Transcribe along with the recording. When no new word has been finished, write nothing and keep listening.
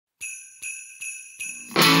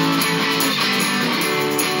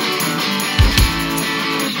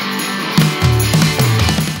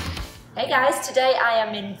guys, today I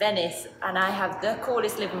am in Venice and I have the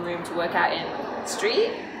coolest living room to work out in.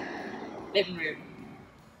 Street, living room,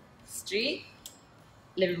 street,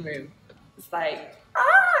 living room. It's like,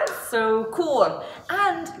 it's so cool.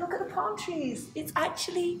 And look at the palm trees. It's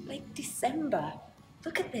actually like December.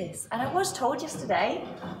 Look at this. And I was told yesterday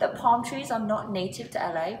that palm trees are not native to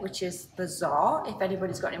LA, which is bizarre. If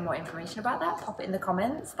anybody's got any more information about that, pop it in the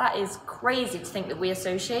comments. That is crazy to think that we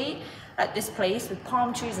associate this place with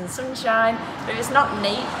palm trees and sunshine, but it's not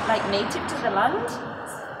native to the land.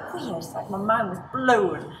 It's weird. It's like my mind was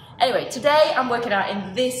blown. Anyway, today I'm working out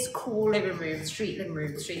in this cool living room, street living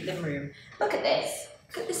room. Look at this.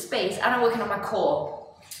 Look at this space. And I'm working on my core.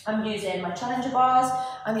 I'm using my challenger bars,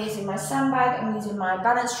 I'm using my sandbag, I'm using my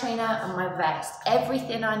balance trainer and my vest.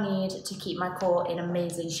 Everything I need to keep my core in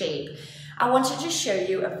amazing shape. I want to just show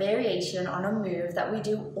you a variation on a move that we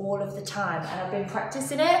do all of the time, and I've been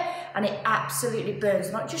practicing it and it absolutely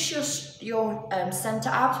burns not just your center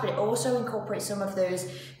abs, but it also incorporates some of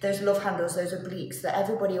those love handles, those obliques that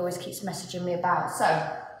everybody always keeps messaging me about. So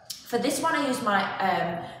for this one, I use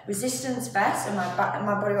my resistance vest and my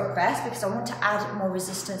Bodyrock vest because I want to add more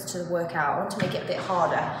resistance to the workout. I want to make it a bit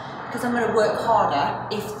harder because I'm going to work harder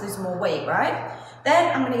if there's more weight, right?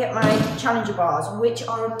 Then I'm going to get my challenger bars, which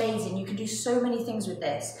are amazing. You can do so many things with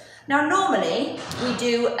this. Now, normally we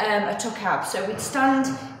do a tuck ab. So we'd stand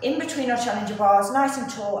in between our challenger bars, nice and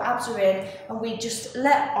tall, abs are in, and we just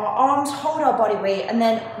let our arms hold our body weight, and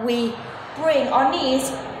then we bring our knees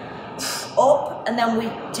up and then we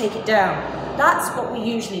take it down. That's what we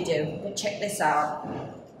usually do, but check this out.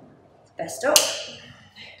 Best up.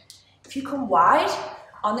 If you come wide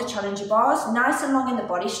on the challenger bars, nice and long in the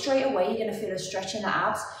body, straight away you're going to feel a stretch in the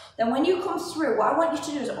abs. Then when you come through, what I want you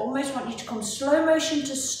to do is I almost want you to come slow motion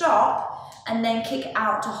to stop and then kick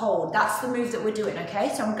out to hold. That's the move that we're doing,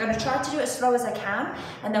 okay? So I'm going to try to do it as slow as I can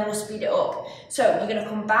and then we'll speed it up. So you're going to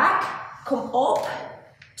come back, come up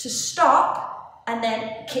to stop, and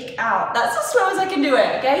then kick out. That's as slow as I can do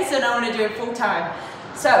it, okay? So now I'm gonna do it full time.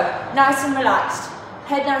 So, nice and relaxed,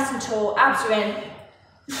 head nice and tall, abs are in.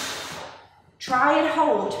 Try and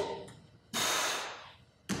hold.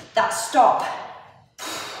 That stop.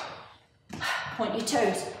 Point your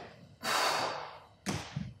toes.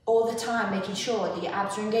 All the time, making sure that your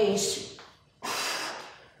abs are engaged.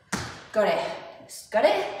 Got it. Got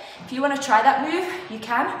it? If you want to try that move, you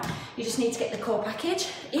can. You just need to get the core package.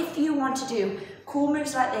 If you want to do cool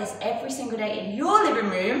moves like this every single day in your living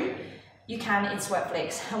room, you can in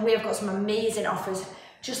Sweatflix. And we have got some amazing offers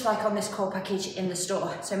just like on this core package in the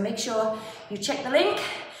store. So make sure you check the link,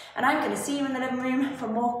 and I'm going to see you in the living room for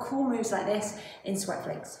more cool moves like this in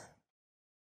Sweatflix.